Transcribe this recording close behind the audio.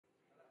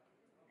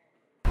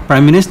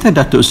Prime Minister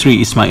Datuk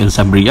Seri Ismail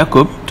Sabri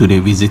Yaakob today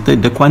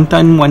visited the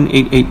Kuantan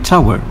 188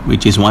 Tower,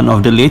 which is one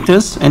of the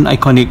latest and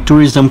iconic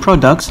tourism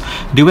products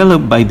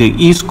developed by the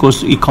East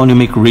Coast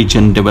Economic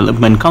Region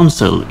Development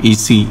Council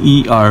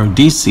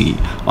 (ECERDC)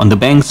 on the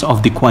banks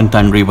of the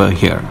Kuantan River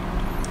here.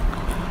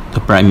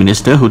 The Prime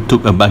Minister, who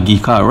took a buggy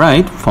car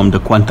ride from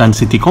the Kuantan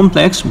City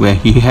Complex where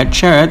he had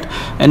chaired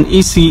an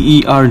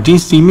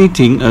ECERDC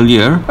meeting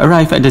earlier,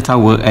 arrived at the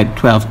tower at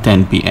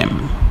 12:10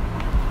 p.m.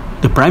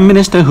 The Prime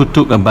Minister, who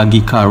took a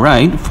buggy car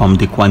ride from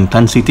the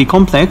Kuantan City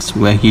Complex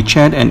where he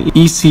chaired an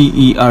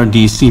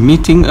ECERDC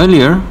meeting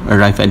earlier,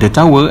 arrived at the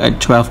tower at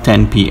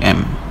 12:10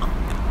 p.m.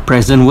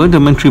 Present were the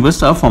menteri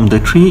besar from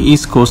the three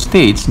East Coast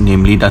states,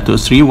 namely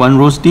Datuk Seri Wan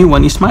Rosdy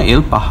Wan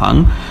Ismail,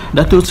 Pahang,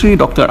 Datuk Seri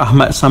Dr.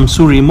 Ahmad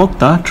Samsuri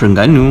Mokhtar,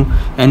 Terengganu,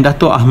 and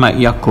Datuk Ahmad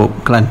Yakob,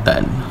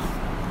 Kelantan.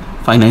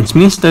 Finance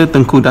Minister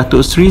Tengku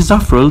Datuk Seri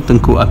Zafrul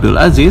Tengku Abdul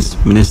Aziz,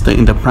 Minister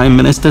in the Prime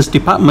Minister's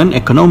Department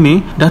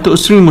Ekonomi Datuk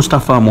Seri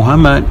Mustapa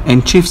Mohamed,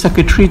 and Chief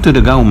Secretary to the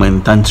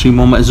Government Tan Sri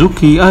Mohamed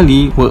Zuki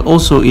Ali were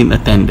also in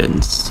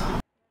attendance.